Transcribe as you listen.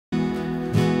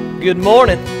Good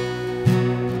morning.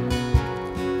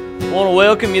 I want to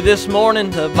welcome you this morning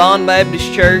to Bond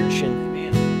Baptist Church.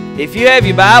 And if you have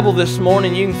your Bible this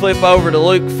morning, you can flip over to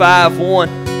Luke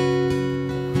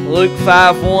 5:1. Luke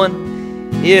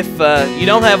 5:1. If you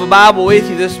don't have a Bible with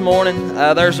you this morning,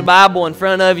 there's a Bible in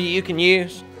front of you can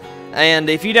use.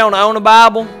 And if you don't own a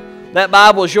Bible, that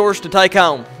Bible is yours to take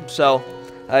home. So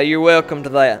you're welcome to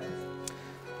that.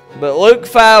 But Luke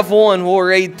 5:1, we'll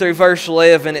read through verse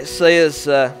 11. It says,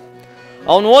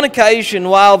 on one occasion,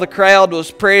 while the crowd was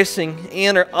pressing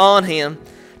in on him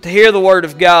to hear the word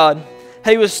of God,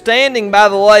 he was standing by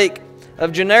the lake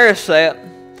of Gennesaret,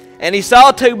 and he saw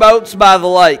two boats by the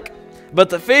lake, but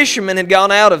the fishermen had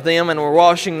gone out of them and were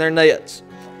washing their nets.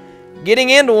 Getting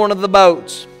into one of the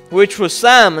boats, which was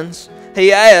Simon's,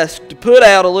 he asked to put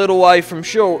out a little way from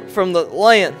the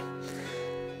land.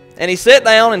 And he sat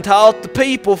down and taught the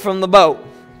people from the boat.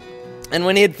 And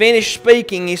when he had finished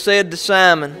speaking, he said to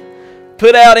Simon,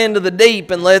 "Put out into the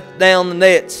deep and let down the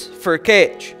nets for a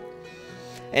catch."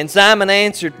 And Simon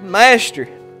answered, "Master,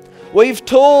 we've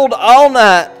toiled all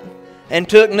night and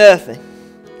took nothing.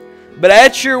 But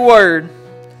at your word,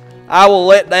 I will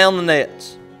let down the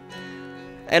nets."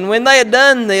 And when they had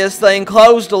done this, they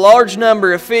enclosed a large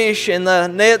number of fish, and the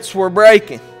nets were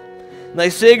breaking.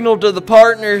 They signaled to the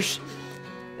partners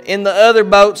in the other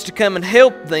boats to come and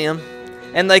help them,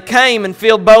 and they came and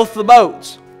filled both the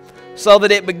boats, so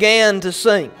that it began to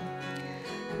sink.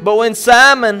 But when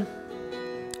Simon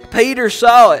Peter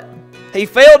saw it, he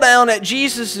fell down at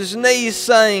Jesus' knees,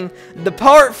 saying,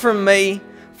 "Depart from me,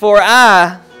 for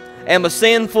I am a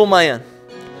sinful man,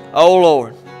 O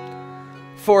Lord."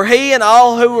 For he and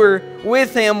all who were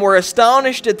with him were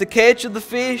astonished at the catch of the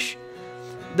fish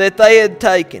that they had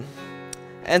taken.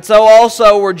 And so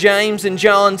also were James and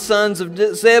John, sons of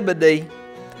Zebedee,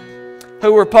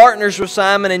 who were partners with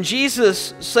Simon. And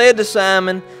Jesus said to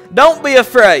Simon, "Don't be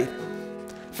afraid.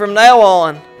 From now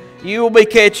on, you will be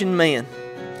catching men."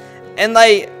 And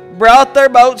they brought their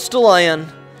boats to land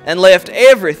and left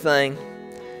everything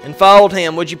and followed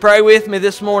him. Would you pray with me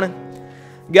this morning?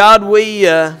 God, we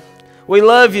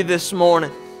love you this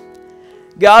morning.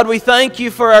 God, we thank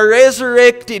you for our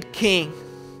resurrected King.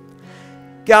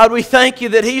 God, we thank you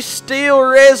that He's still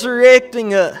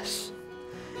resurrecting us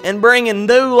and bringing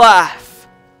new life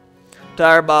to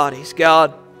our bodies.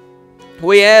 God,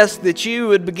 we ask that you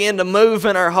would begin to move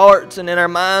in our hearts and in our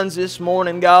minds this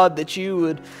morning, God, that you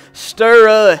would stir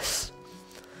us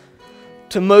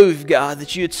to move, God,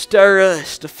 that you would stir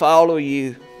us to follow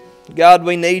you. God,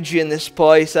 we need you in this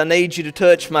place. I need you to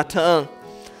touch my tongue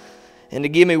and to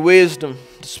give me wisdom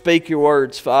to speak your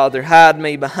words, Father. Hide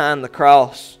me behind the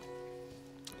cross.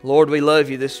 Lord, we love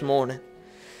you this morning.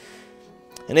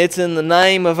 And it's in the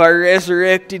name of our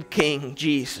resurrected King,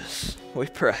 Jesus, we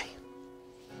pray.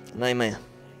 And amen.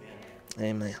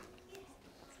 Amen.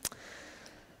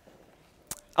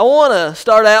 I want to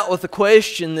start out with a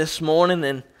question this morning.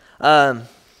 And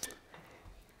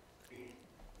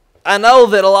I know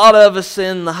that a lot of us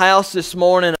in the house this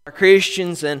morning are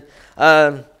Christians. And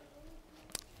I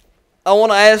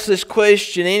want to ask this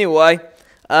question anyway.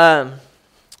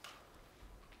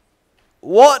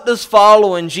 What does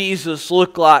following Jesus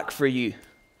look like for you?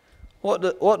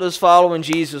 What does following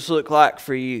Jesus look like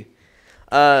for you?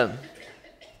 Another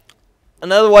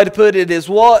way to put it is,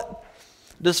 what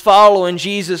does following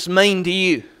Jesus mean to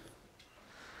you?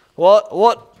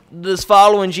 What does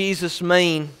following Jesus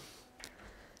mean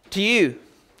to you?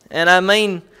 And I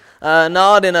mean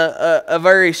not in a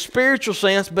very spiritual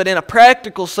sense, but in a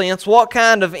practical sense. What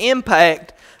kind of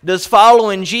impact does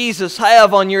following Jesus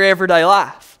have on your everyday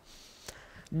life?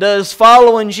 Does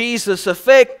following Jesus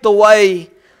affect the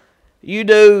way you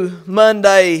do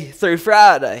Monday through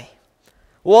Friday?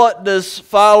 What does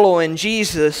following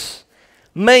Jesus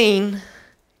mean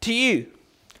to you?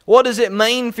 What does it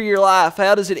mean for your life?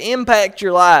 How does it impact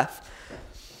your life?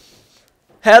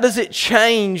 How does it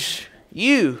change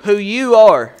you, who you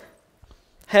are?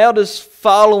 How does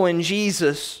following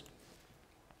Jesus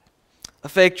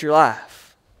affect your life?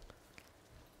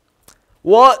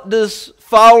 What does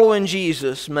following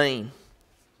Jesus mean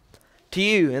to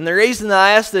you? And the reason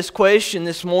I ask this question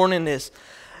this morning is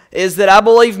that I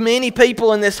believe many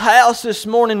people in this house this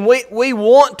morning, we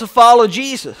want to follow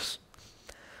Jesus.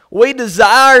 We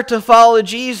desire to follow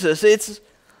Jesus.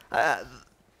 I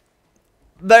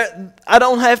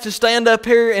don't have to stand up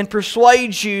here and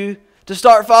persuade you to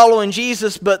start following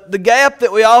Jesus, but the gap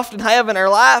that we often have in our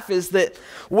life is that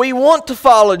we want to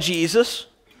follow Jesus.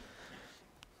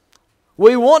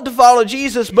 We want to follow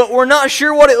Jesus, but we're not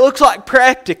sure what it looks like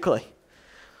practically.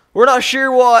 We're not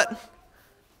sure what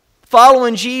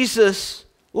following Jesus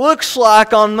looks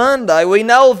like on Monday. We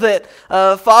know that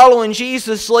following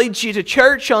Jesus leads you to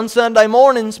church on Sunday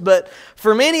mornings, but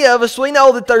for many of us, we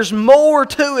know that there's more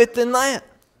to it than that.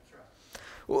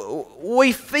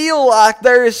 We feel like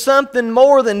there is something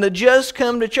more than to just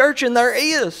come to church, and there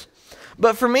is.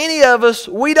 But for many of us,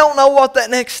 we don't know what that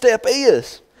next step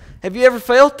is. Have you ever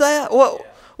felt that?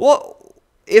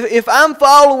 If I'm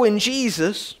following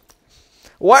Jesus,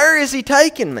 where is He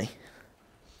taking me?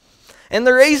 And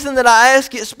the reason that I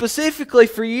ask it specifically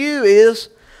for you is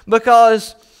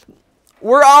because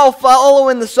we're all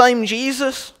following the same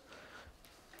Jesus,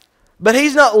 but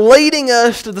He's not leading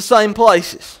us to the same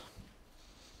places.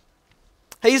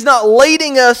 He's not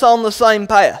leading us on the same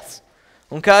path.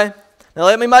 Okay? Now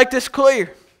let me make this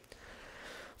clear.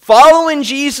 Following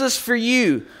Jesus for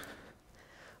you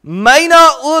may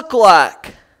not look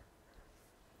like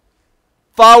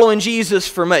following Jesus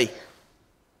for me.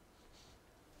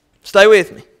 Stay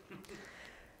with me.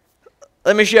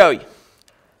 Let me show you.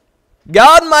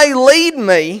 God may lead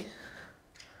me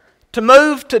to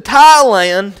move to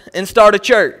Thailand and start a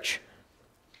church.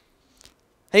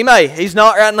 He may. He's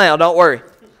not right now, don't worry.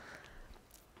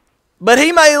 But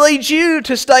He may lead you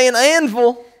to stay in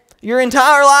Annville your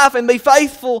entire life and be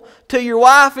faithful to your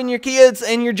wife and your kids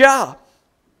and your job.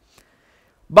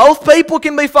 Both people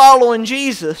can be following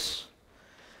Jesus,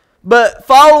 but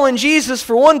following Jesus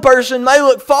for one person may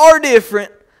look far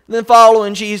different than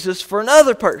following Jesus for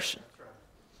another person.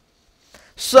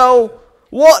 So,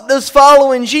 what does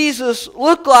following Jesus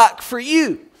look like for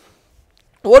you?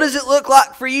 What does it look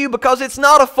like for you? Because it's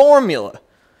not a formula.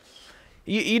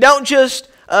 You don't just...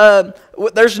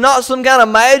 there's not some kind of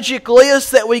magic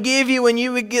list that we give you when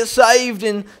you would get saved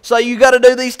and say you got to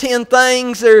do these 10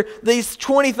 things or these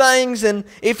 20 things, and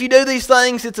if you do these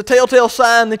things, it's a telltale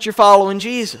sign that you're following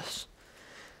Jesus.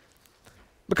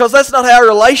 Because that's not how a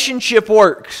relationship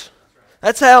works.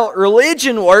 That's how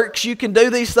religion works. You can do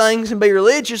these things and be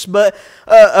religious, but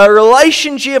a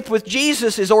relationship with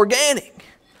Jesus is organic.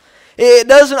 It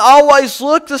doesn't always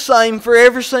look the same for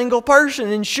every single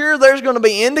person. And sure, there's going to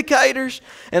be indicators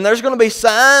and there's going to be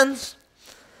signs.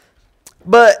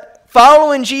 But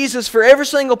following Jesus for every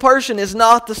single person is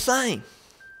not the same.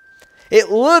 It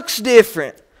looks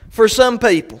different for some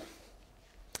people.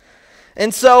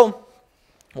 And so,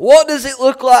 what does it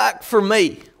look like for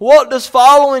me? What does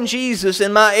following Jesus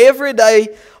in my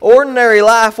everyday, ordinary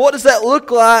life, what does that look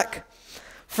like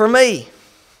for me?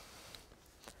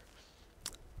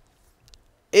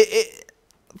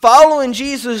 Following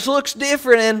Jesus looks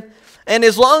different, and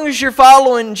as long as you're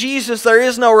following Jesus, there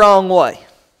is no wrong way.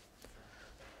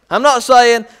 I'm not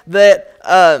saying that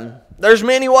there's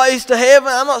many ways to heaven.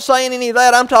 I'm not saying any of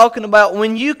that. I'm talking about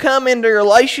when you come into a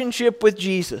relationship with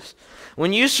Jesus,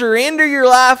 when you surrender your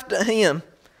life to Him,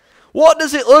 what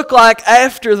does it look like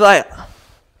after that?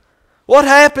 What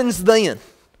happens then?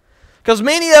 Because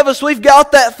many of us, we've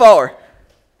got that far,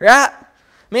 right?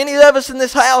 Many of us in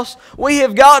this house, we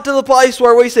have got to the place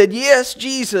where we said, yes,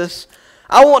 Jesus,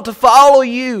 I want to follow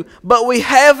you, but we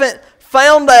haven't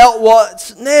found out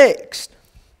what's next.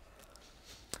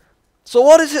 So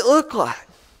what does it look like?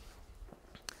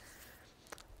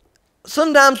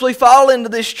 Sometimes we fall into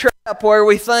this trap where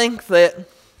we think that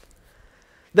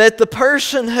the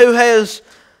person who has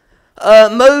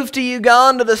moved to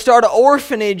Uganda to start an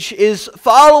orphanage is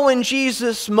following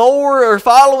Jesus more or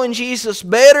following Jesus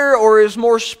better or is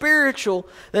more spiritual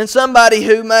than somebody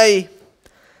who may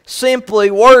simply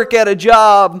work at a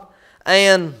job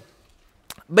and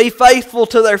be faithful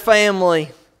to their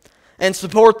family and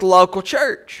support the local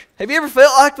church. Have you ever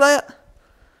felt like that?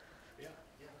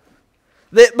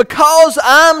 That because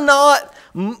I'm not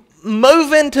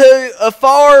moving to a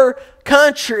far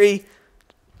country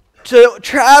to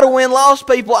try to win lost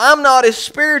people, I'm not as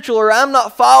spiritual or I'm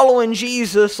not following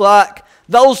Jesus like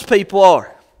those people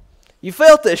are. You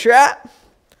felt this, right?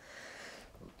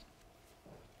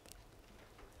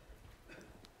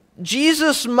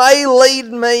 Jesus may lead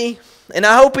me, and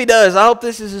I hope He does. I hope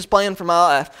this is His plan for my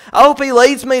life. I hope He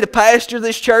leads me to pastor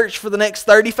this church for the next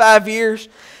 35 years,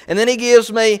 and then He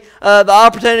gives me the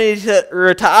opportunity to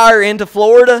retire into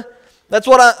Florida. That's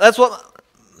what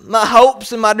my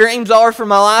hopes and my dreams are for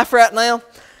my life right now.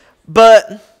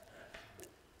 But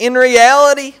in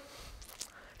reality,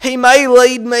 He may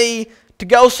lead me to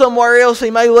go somewhere else. He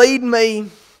may lead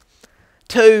me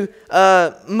to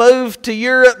move to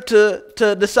Europe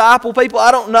to disciple people.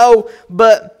 I don't know.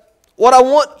 But what I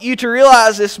want you to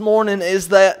realize this morning is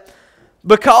that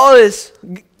because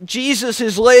Jesus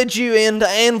has led you into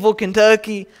Annville,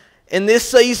 Kentucky in this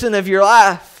season of your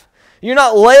life, you're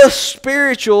not less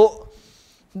spiritual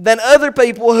than other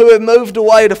people who have moved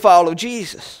away to follow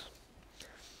Jesus.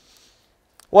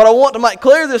 what I want to make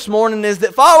clear this morning is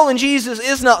that following Jesus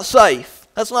is not safe.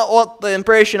 That's not what the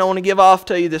impression I want to give off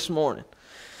to you this morning.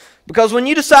 Because when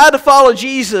you decide to follow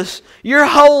Jesus, your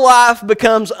whole life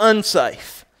becomes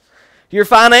unsafe. Your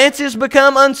finances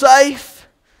become unsafe.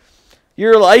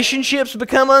 Your relationships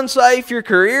become unsafe. Your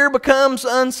career becomes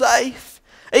unsafe.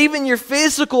 Even your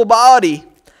physical body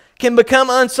can become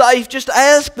unsafe. Just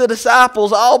ask the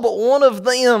disciples. All but one of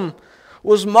them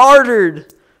was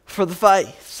martyred for the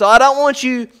faith. So I don't want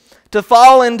you to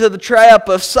fall into the trap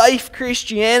of safe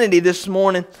Christianity this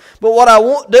morning. But what I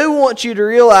do want you to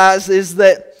realize is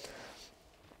that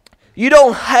you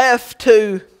don't have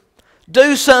to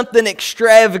do something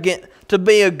extravagant to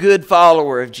be a good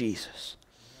follower of Jesus.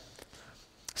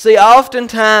 See,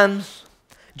 oftentimes,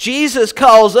 Jesus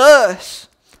calls us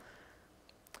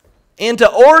into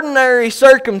ordinary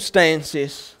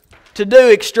circumstances to do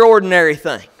extraordinary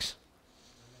things.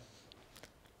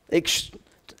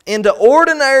 Into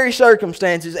ordinary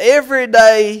circumstances,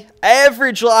 everyday,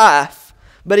 average life.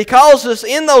 But He calls us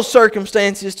in those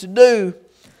circumstances to do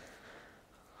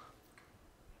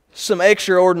some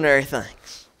extraordinary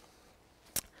things.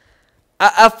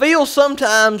 I feel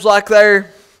sometimes like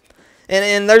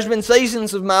and there's been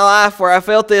seasons of my life where I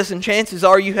felt this, and chances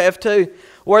are you have too,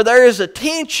 where there is a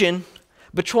tension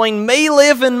between me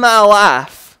living my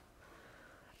life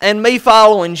and me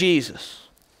following Jesus.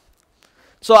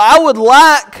 So I would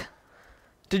like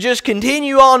to just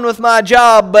continue on with my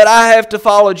job, but I have to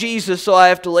follow Jesus, so I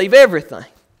have to leave everything.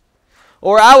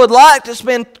 Or I would like to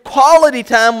spend quality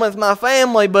time with my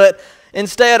family, but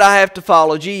instead I have to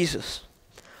follow Jesus.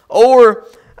 Or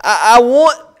I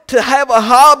want to have a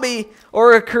hobby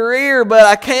or a career, but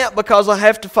I can't because I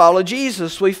have to follow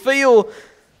Jesus. We feel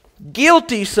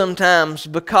guilty sometimes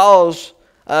because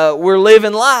we're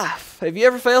living life. Have you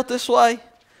ever felt this way?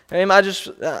 Or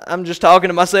I'm just talking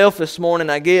to myself this morning,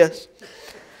 I guess.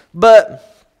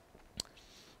 But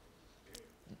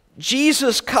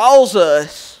Jesus calls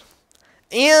us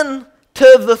into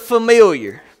the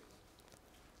familiar,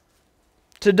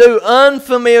 to do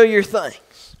unfamiliar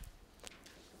things.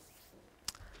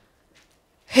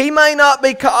 He may not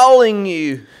be calling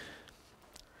you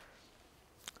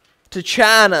to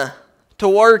China to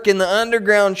work in the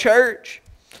underground church,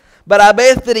 but I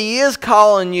bet that He is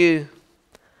calling you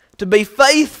to be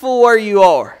faithful where you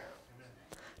are,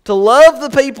 to love the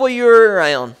people you're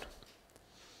around,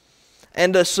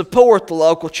 and to support the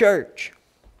local church.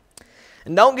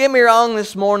 And don't get me wrong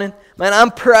this morning, man, I'm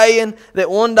praying that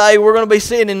one day we're going to be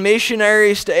sending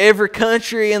missionaries to every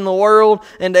country in the world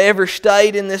and to every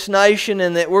state in this nation,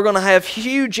 and that we're going to have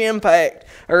huge impact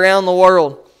around the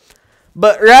world.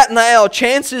 But right now,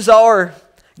 chances are,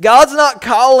 God's not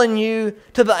calling you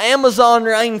to the Amazon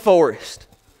rainforest.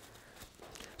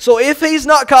 So if He's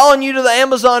not calling you to the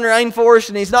Amazon rainforest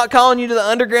and He's not calling you to the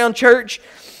underground church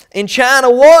in China,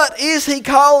 what is He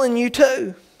calling you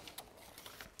to?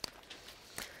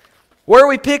 Where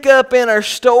we pick up in our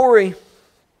story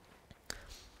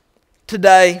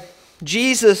today,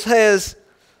 Jesus has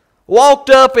walked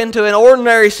up into an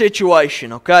ordinary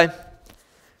situation, okay?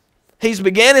 He's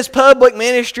began His public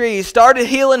ministry, He started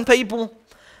healing people,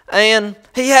 and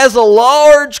He has a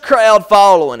large crowd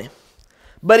following Him.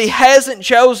 But He hasn't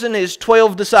chosen His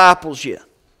 12 disciples yet.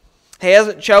 He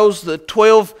hasn't chosen the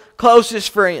 12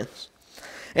 closest friends.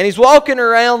 And He's walking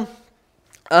around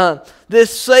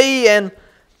this sea, and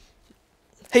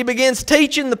He begins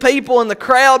teaching the people, and the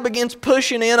crowd begins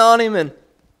pushing in on Him, and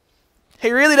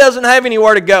He really doesn't have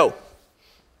anywhere to go.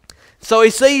 So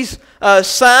He sees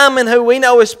Simon, who we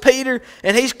know as Peter,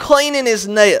 and he's cleaning his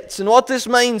nets. And what this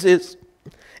means is,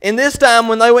 in this time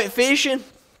when they went fishing,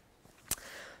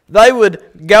 they would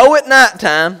go at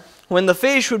nighttime when the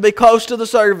fish would be close to the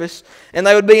surface, and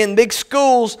they would be in big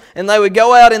schools, and they would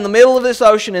go out in the middle of this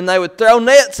ocean, and they would throw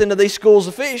nets into these schools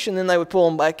of fish, and then they would pull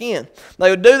them back in. They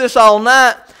would do this all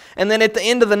night, and then at the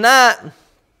end of the night,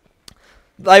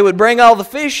 they would bring all the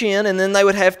fish in, and then they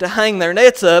would have to hang their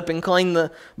nets up and clean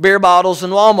the beer bottles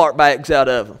and Walmart bags out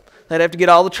of them. They'd have to get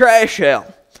all the trash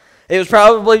out. It was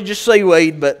probably just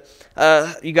seaweed, but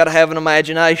you got to have an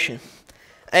imagination.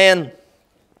 And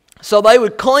so they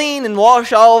would clean and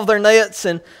wash all of their nets,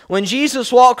 and when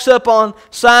Jesus walks up on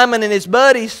Simon and his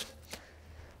buddies,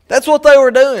 that's what they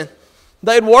were doing.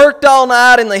 They'd worked all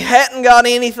night and they hadn't got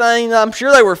anything. I'm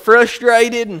sure they were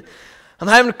frustrated, and I'm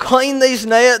having to clean these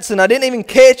nets and I didn't even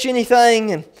catch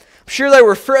anything, and I'm sure they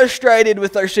were frustrated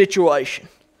with their situation.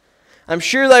 I'm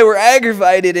sure they were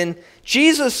aggravated, and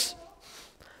Jesus,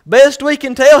 best we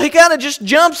can tell, He kind of just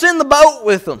jumps in the boat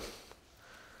with them.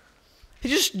 He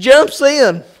just jumps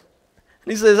in.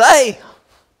 And He says, "Hey,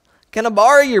 can I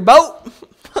borrow your boat?"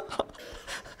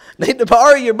 Need to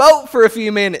borrow your boat for a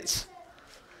few minutes.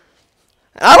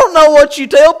 I don't know what you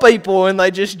tell people when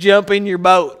they just jump in your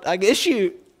boat. I guess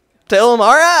you tell them,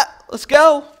 all right, let's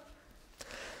go.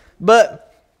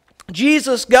 But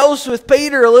Jesus goes with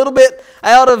Peter a little bit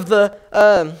out of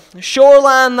the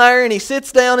shoreline there, and he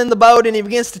sits down in the boat and he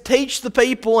begins to teach the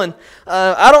people. And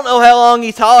I don't know how long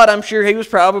he taught. I'm sure he was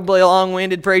probably a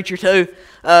long-winded preacher too.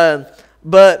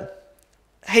 But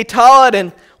he taught,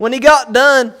 and when he got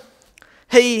done,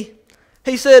 he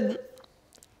said,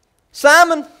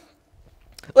 Simon,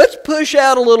 let's push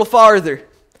out a little farther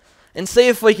and see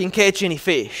if we can catch any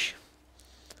fish.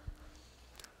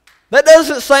 That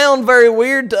doesn't sound very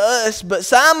weird to us, but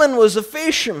Simon was a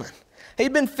fisherman.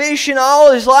 He'd been fishing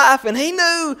all his life, and he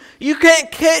knew you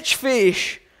can't catch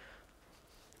fish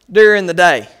during the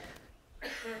day.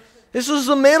 This was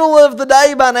the middle of the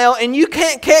day by now, and you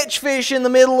can't catch fish in the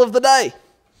middle of the day.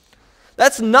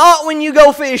 That's not when you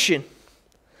go fishing.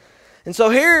 And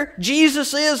so here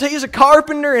Jesus is, he's a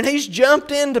carpenter, and he's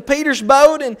jumped into Peter's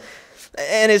boat and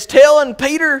is telling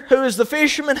Peter, who is the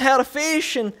fisherman, how to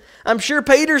fish. And I'm sure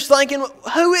Peter's thinking,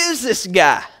 who is this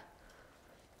guy?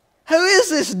 Who is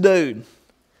this dude?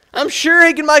 I'm sure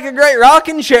he can make a great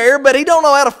rocking chair, but he don't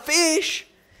know how to fish.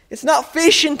 It's not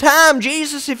fishing time.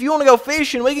 Jesus, if you want to go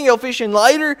fishing, we can go fishing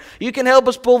later. You can help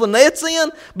us pull the nets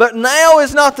in, but now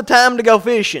is not the time to go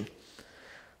fishing.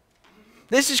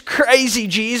 This is crazy,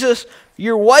 Jesus.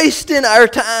 You're wasting our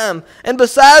time. And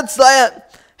besides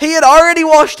that, he had already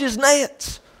washed his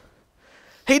nets.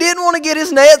 He didn't want to get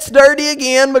his nets dirty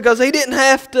again because he didn't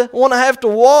want to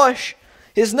wash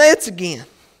his nets again.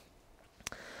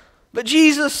 But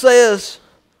Jesus says,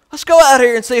 let's go out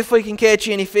here and see if we can catch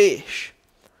any fish.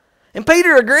 And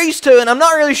Peter agrees to it, and I'm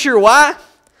not really sure why.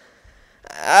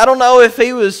 I don't know if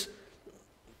he was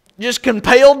just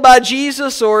compelled by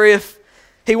Jesus or if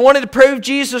he wanted to prove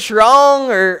Jesus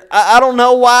wrong, or I don't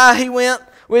know why he went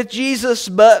with Jesus,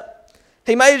 but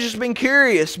he may have just been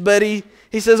curious. But he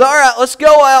says, all right, let's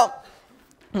go out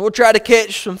and we'll try to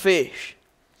catch some fish.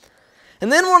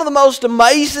 And then one of the most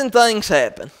amazing things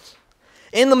happens.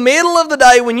 In the middle of the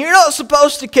day when you're not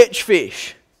supposed to catch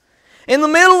fish, in the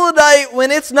middle of the day when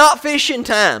it's not fishing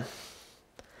time,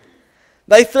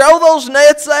 they throw those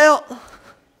nets out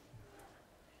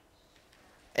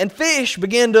and fish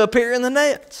begin to appear in the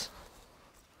nets.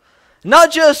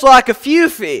 Not just like a few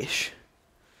fish.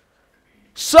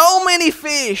 So many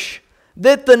fish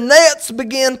that the nets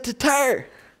begin to tear.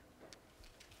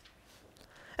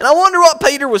 And I wonder what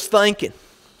Peter was thinking.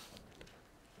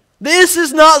 This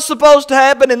is not supposed to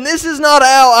happen, and this is not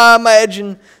how I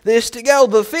imagine this to go.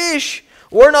 The fish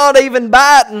were not even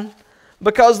biting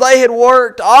because they had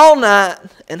worked all night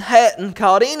and hadn't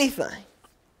caught anything.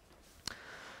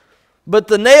 But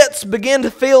the nets began to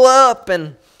fill up,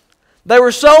 and there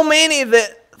were so many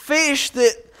fish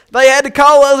that they had to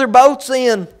call other boats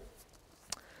in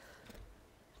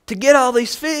to get all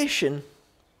these fish. And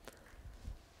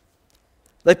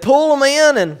they pull them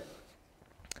in, and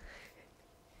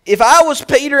if I was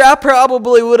Peter, I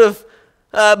probably would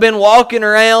have been walking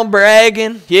around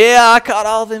bragging. Yeah, I caught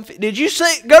all them fish. Did you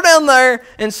see? Go down there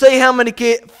and see how many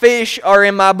fish are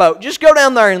in my boat. Just go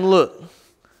down there and look.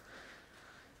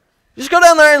 Just go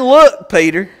down there and look,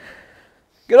 Peter.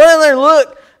 Go down there and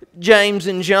look, James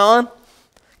and John.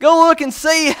 Go look and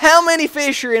see how many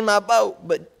fish are in my boat.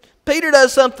 But Peter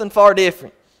does something far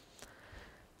different.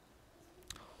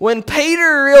 When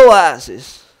Peter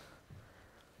realizes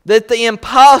that the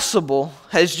impossible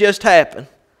has just happened,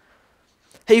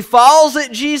 he falls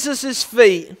at Jesus'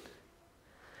 feet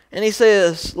and he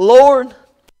says, Lord,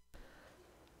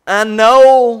 I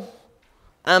know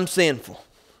I'm sinful.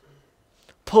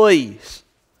 Please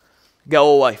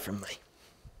go away from me.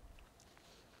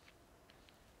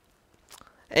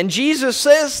 And Jesus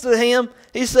says to him,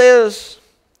 he says,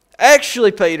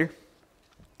 actually, Peter,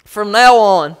 from now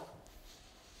on,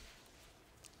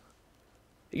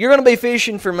 you're going to be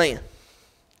fishing for men.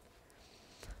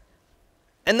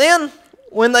 And then,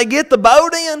 when they get the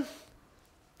boat in,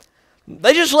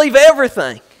 they just leave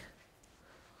everything.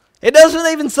 It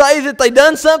doesn't even say that they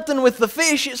done something with the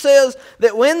fish. It says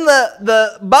that when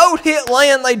the boat hit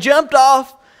land, they jumped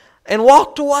off and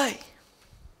walked away.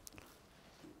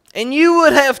 And you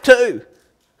would have too.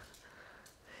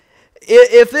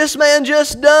 If this man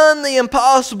just done the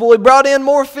impossible, he brought in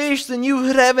more fish than you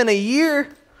would have in a year,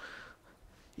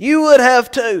 you would have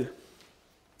too.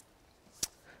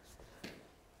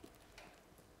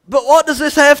 But what does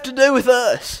this have to do with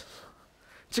us?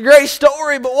 It's a great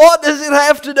story, but what does it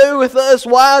have to do with us?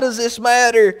 Why does this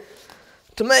matter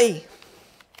to me?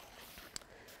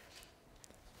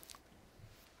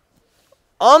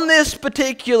 On this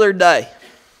particular day,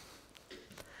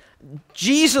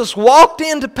 Jesus walked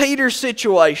into Peter's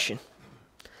situation.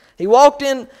 He walked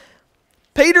in.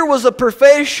 Peter was a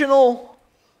professional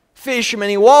fisherman.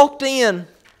 He walked in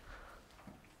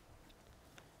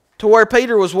to where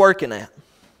Peter was working at.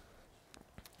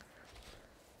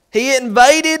 He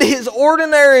invaded his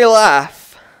ordinary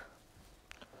life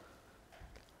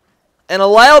and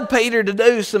allowed Peter to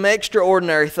do some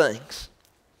extraordinary things.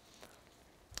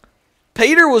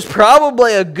 Peter was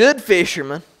probably a good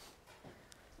fisherman,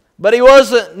 but he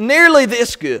wasn't nearly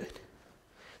this good.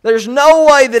 There's no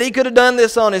way that he could have done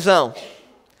this on his own.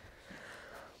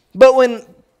 But when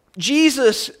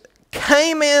Jesus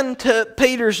came into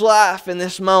Peter's life in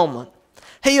this moment,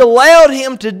 He allowed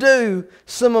him to do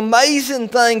some amazing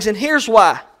things, and here's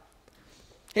why.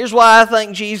 Here's why I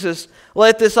think Jesus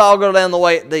let this all go down the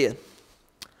way it did.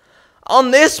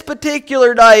 On this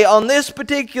particular day, on this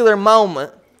particular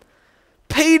moment,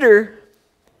 Peter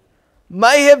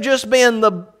may have just been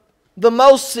the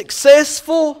most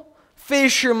successful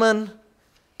fisherman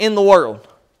in the world.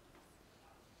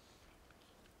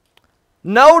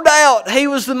 No doubt he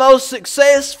was the most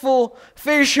successful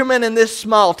fisherman in this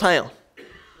small town.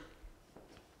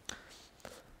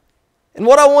 And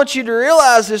what I want you to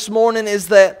realize this morning is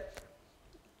that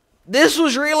this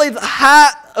was really the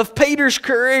height of Peter's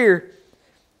career.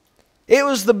 It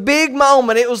was the big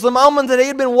moment. It was the moment that he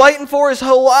had been waiting for his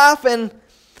whole life, and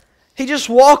he just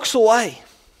walks away.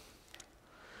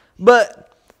 But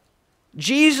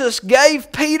Jesus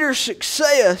gave Peter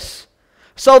success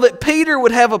so that Peter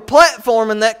would have a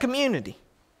platform in that community.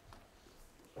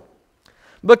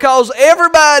 Because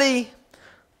everybody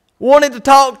wanted to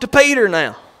talk to Peter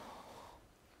now.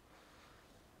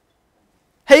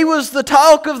 He was the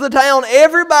talk of the town.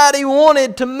 Everybody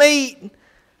wanted to meet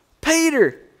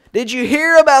Peter. Did you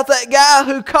hear about that guy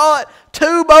who caught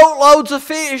 2 boatloads of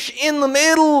fish in the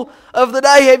middle of the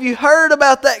day? Have you heard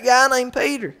about that guy named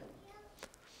Peter?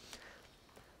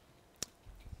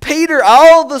 Peter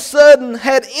all of a sudden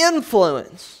had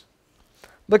influence.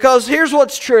 Because here's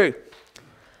what's true.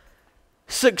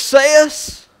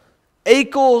 Success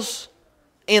equals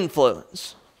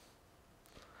influence.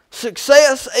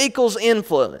 Success equals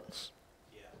influence.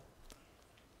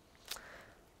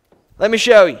 Let me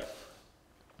show you.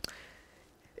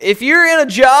 If you're in a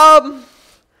job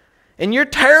and you're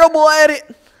terrible at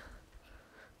it,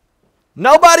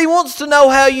 nobody wants to know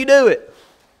how you do it.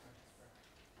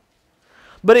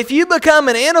 But if you become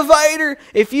an innovator,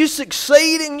 if you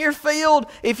succeed in your field,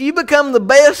 if you become the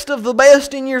best of the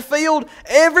best in your field,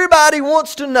 everybody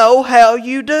wants to know how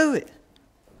you do it.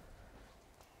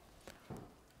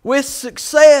 With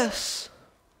success,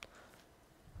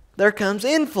 there comes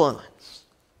influence.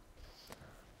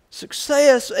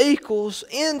 Success equals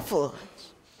influence.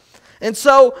 And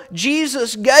so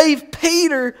Jesus gave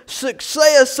Peter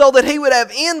success so that he would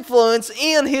have influence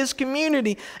in his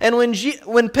community. And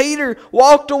when Peter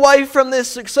walked away from this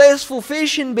successful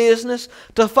fishing business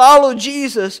to follow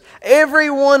Jesus,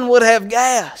 everyone would have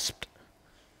gasped.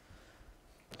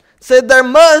 Said there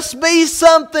must be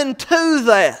something to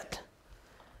that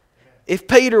if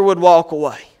Peter would walk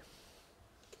away.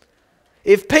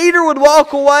 If Peter would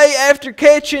walk away after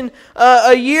catching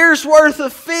a year's worth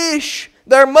of fish,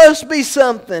 there must be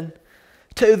something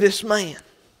to this man.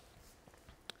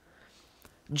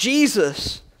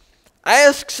 Jesus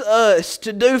asks us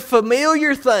to do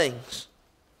familiar things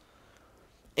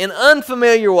in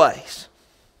unfamiliar ways.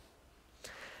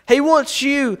 He wants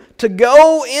you to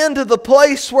go into the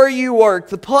place where you work,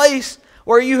 the place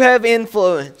where you have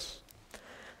influence.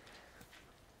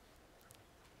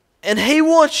 And He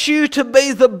wants you to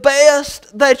be the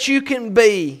best that you can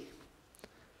be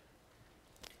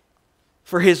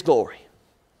for His glory.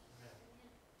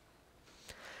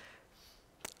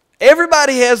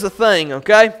 Everybody has a thing,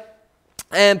 okay?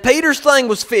 And Peter's thing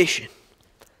was fishing.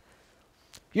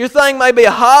 Your thing may be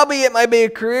a hobby, it may be a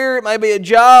career, it may be a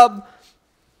job.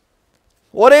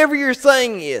 Whatever your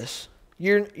thing is,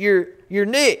 your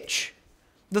niche,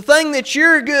 the thing that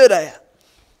you're good at.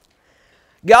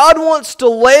 God wants to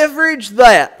leverage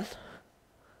that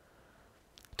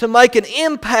to make an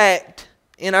impact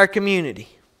in our community.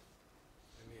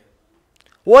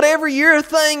 Whatever your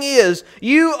thing is,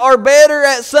 you are better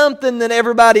at something than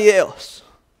everybody else.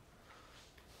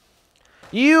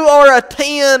 You are a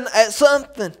 10 at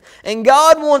something. And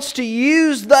God wants to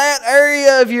use that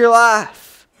area of your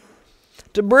life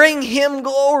to bring Him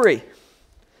glory.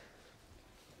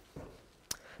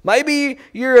 Maybe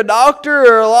you're a doctor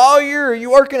or a lawyer or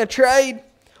you work in a trade.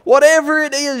 Whatever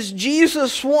it is,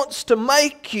 Jesus wants to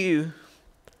make you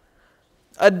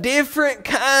a different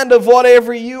kind of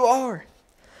whatever you are.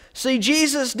 See,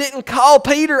 Jesus didn't call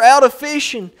Peter out of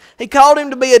fishing. He called him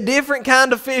to be a different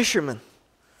kind of fisherman.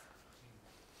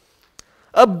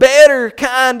 A better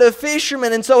kind of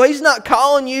fisherman. And so He's not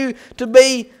calling you to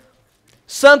be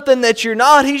something that you're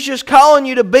not. He's just calling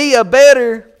you to be a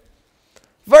better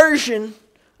version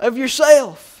of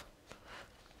yourself,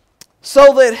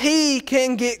 so that He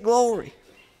can get glory.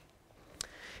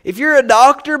 If you're a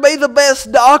doctor, be the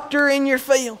best doctor in your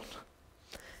field.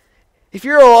 If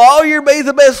you're a lawyer, be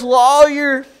the best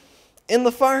lawyer in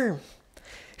the firm.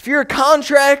 If you're a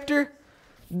contractor,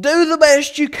 do the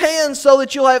best you can so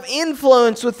that you'll have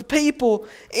influence with the people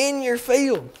in your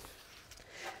field.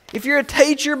 If you're a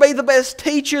teacher, be the best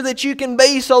teacher that you can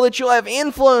be so that you'll have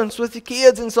influence with the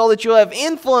kids, and so that you'll have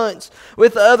influence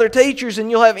with the other teachers,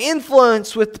 and you'll have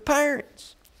influence with the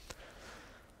parents.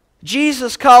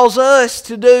 Jesus calls us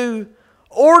to do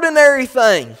ordinary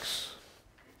things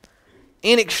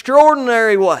in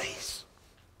extraordinary ways.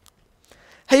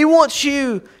 He wants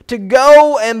you to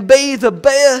go and be the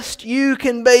best you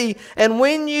can be. And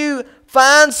when you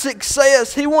find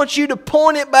success, He wants you to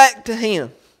point it back to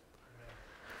Him.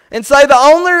 And say, the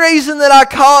only reason that I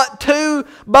caught 2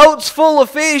 boats full of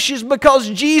fish is because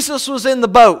Jesus was in the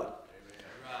boat.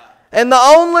 And the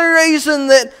only reason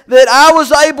that I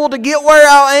was able to get where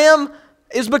I am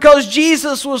is because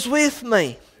Jesus was with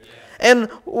me. And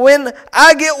when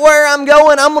I get where I'm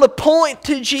going, I'm going to point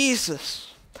to Jesus.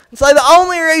 And say, the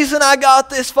only reason I got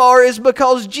this far is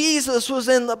because Jesus was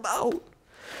in the boat.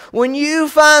 When you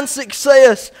find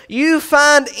success, you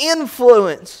find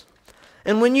influence.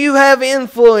 And when you have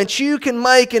influence, you can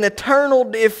make an eternal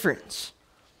difference.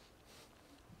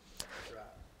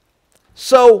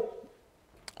 So,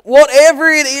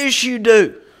 whatever it is you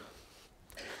do,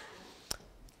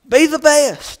 be the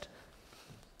best.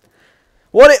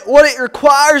 What it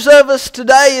requires of us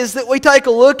today is that we take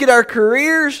a look at our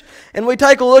careers, and we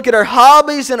take a look at our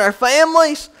hobbies and our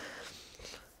families,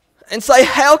 and say,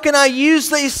 how can I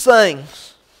use these things?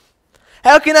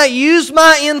 How can I use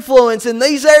my influence in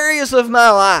these areas of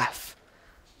my life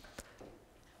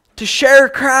to share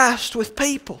Christ with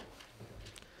people?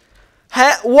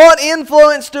 What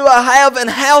influence do I have, and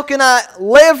how can I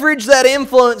leverage that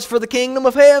influence for the kingdom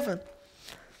of heaven?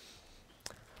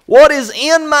 What is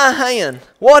in my hand?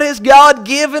 What has God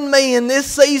given me in this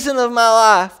season of my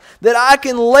life that I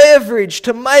can leverage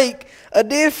to make a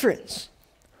difference?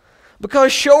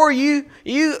 Because sure, you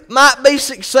might be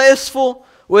successful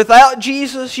without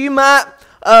Jesus. You might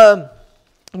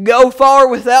go far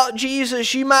without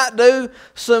Jesus. You might do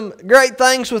some great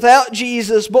things without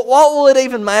Jesus. But what will it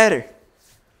even matter?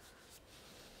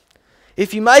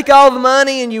 If you make all the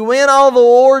money and you win all the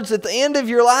awards at the end of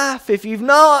your life, if you've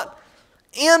not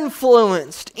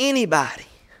influenced anybody,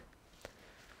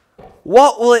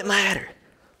 what will it matter?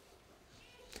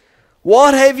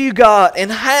 What have you got,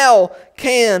 and how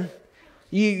can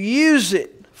you use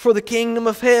it for the kingdom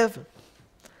of heaven?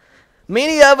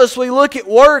 Many of us, we look at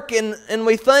work and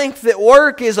we think that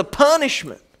work is a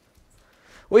punishment.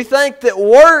 We think that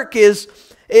work is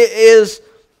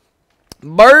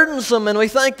burdensome, and we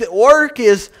think that work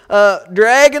is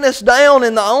dragging us down,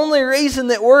 and the only reason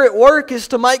that we're at work is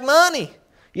to make money.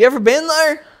 You ever been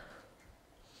there?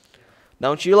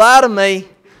 Don't you lie to me.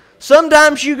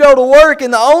 Sometimes you go to work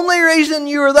and the only reason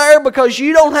you are there because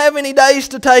you don't have any days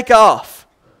to take off.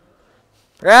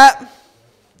 Right?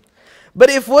 But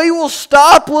if we will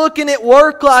stop looking at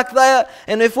work like that,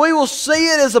 and if we will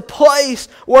see it as a place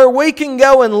where we can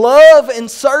go and love and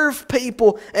serve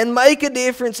people and make a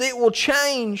difference, it will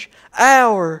change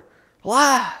our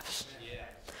lives.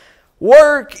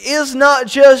 Work is not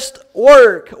just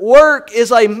work. Work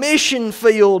is a mission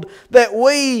field that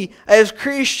we as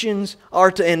Christians are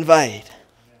to invade.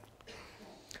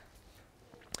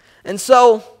 And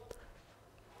so,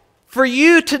 for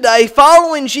you today,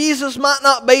 following Jesus might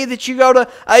not be that you go to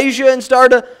Asia and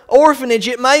start an orphanage.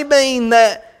 It may mean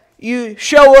that you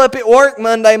show up at work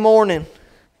Monday morning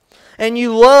and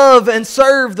you love and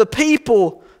serve the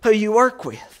people who you work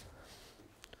with.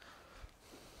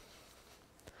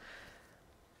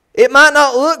 It might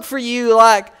not look for you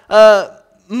like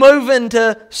moving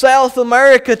to South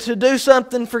America to do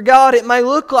something for God. It may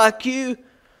look like you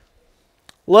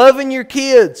loving your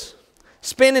kids,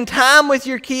 spending time with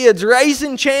your kids,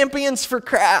 raising champions for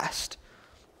Christ.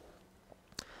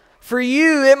 For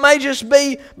you, it may just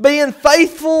be being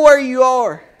faithful where you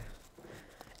are,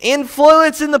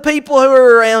 influencing the people who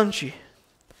are around you,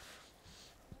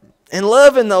 and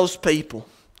loving those people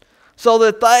so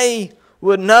that they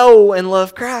would know and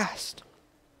love Christ.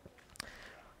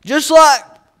 Just like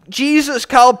Jesus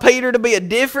called Peter to be a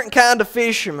different kind of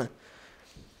fisherman,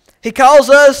 He calls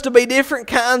us to be different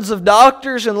kinds of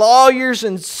doctors and lawyers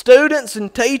and students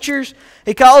and teachers.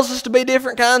 He calls us to be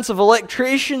different kinds of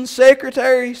electricians,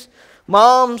 secretaries,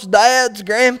 moms, dads,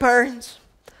 grandparents.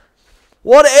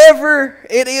 Whatever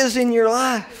it is in your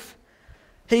life,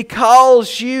 He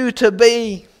calls you to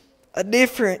be a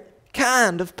different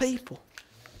kind of people,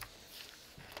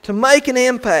 to make an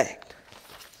impact.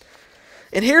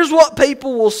 And here's what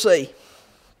people will see.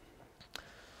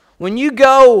 When you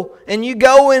go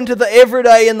into the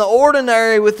everyday and the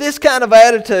ordinary with this kind of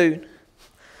attitude,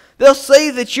 they'll see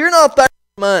that you're not there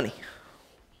for money.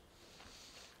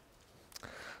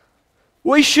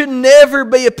 We should never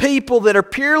be a people that are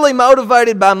purely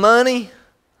motivated by money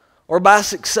or by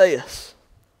success.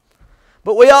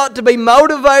 But we ought to be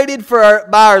motivated by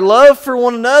our love for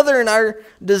one another and our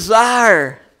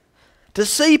desire to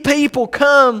see people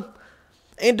come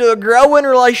into a growing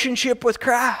relationship with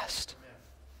Christ.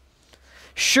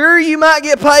 Sure, you might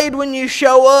get paid when you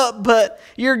show up, but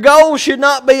your goal should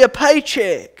not be a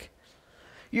paycheck.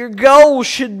 Your goal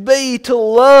should be to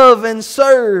love and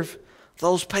serve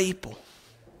those people.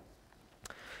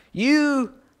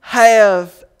 You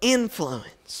have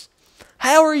influence.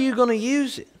 How are you going to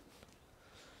use it?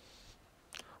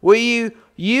 Will you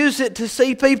use it to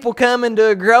see people come into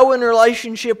a growing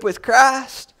relationship with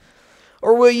Christ?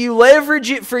 Or will you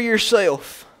leverage it for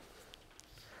yourself?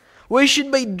 We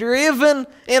should be driven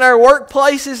in our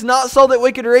workplaces not so that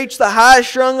we could reach the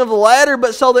highest rung of the ladder,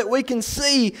 but so that we can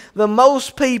see the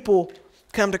most people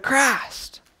come to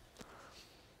Christ.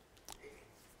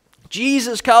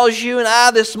 Jesus calls you and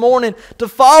I this morning to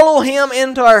follow Him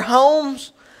into our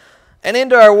homes and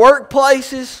into our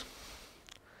workplaces,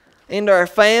 into our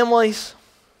families.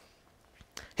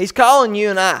 He's calling you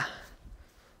and I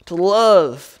to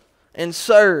love and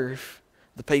serve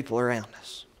the people around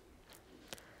us.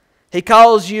 He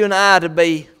calls you and I to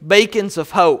be beacons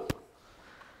of hope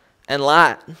and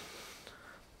light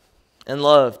and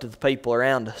love to the people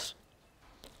around us.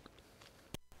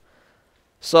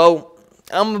 So,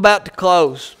 I'm about to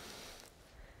close,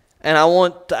 and I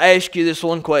want to ask you this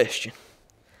one question.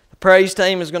 The praise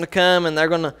team is going to come, and they're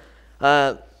going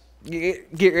to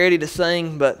get ready to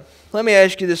sing, but let me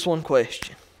ask you this one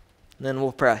question, and then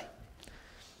we'll pray.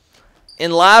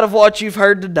 In light of what you've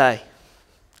heard today,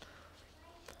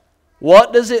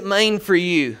 what does it mean for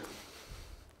you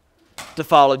to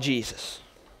follow Jesus?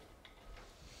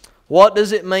 What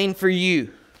does it mean for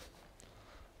you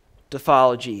to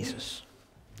follow Jesus?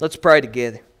 Let's pray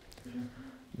together.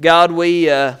 God, we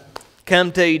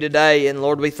come to you today, and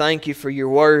Lord, we thank you for your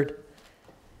word.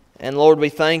 And Lord, we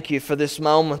thank you for this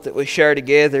moment that we share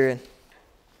together. And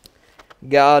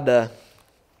God,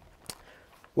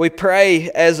 we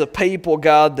pray as a people,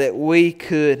 God, that we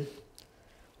could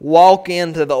walk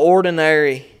into the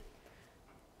ordinary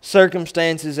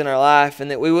circumstances in our life,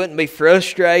 and that we wouldn't be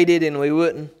frustrated, and we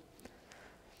wouldn't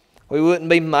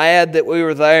be mad that we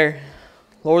were there.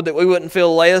 Lord, that we wouldn't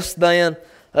feel less than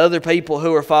other people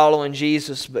who are following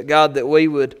Jesus, but God, that we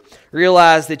would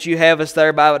realize that you have us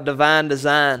there by a divine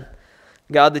design.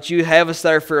 God, that you have us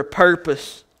there for a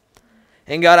purpose.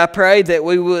 And God, I pray that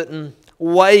we wouldn't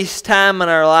waste time in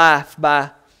our life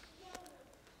by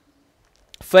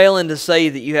failing to see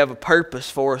that you have a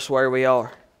purpose for us where we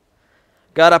are.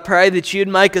 God, I pray that you'd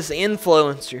make us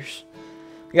influencers.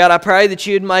 God, I pray that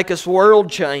you'd make us world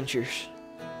changers.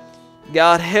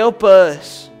 God, help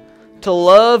us to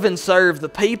love and serve the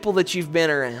people that you've been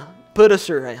around, put us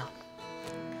around.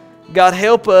 God,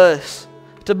 help us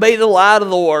to be the light of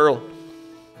the world.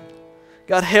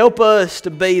 God, help us to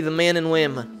be the men and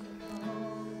women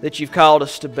that you've called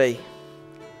us to be.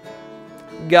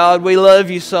 God, we love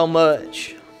you so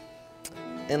much,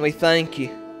 and we thank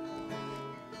you.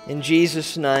 In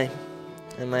Jesus' name,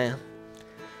 amen.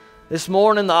 This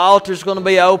morning the altar's going to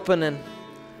be open,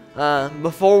 and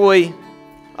before we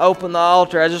open the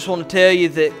altar, I just want to tell you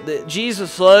that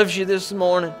Jesus loves you this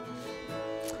morning.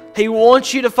 He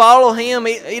wants you to follow Him.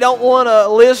 He don't want a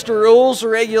list of rules or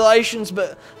regulations,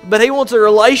 but He wants a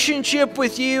relationship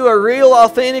with you, a real,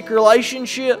 authentic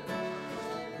relationship.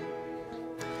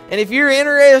 And if you're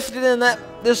interested in that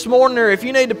this morning, or if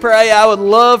you need to pray, I would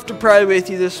love to pray with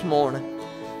you this morning.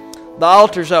 The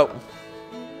altar's open.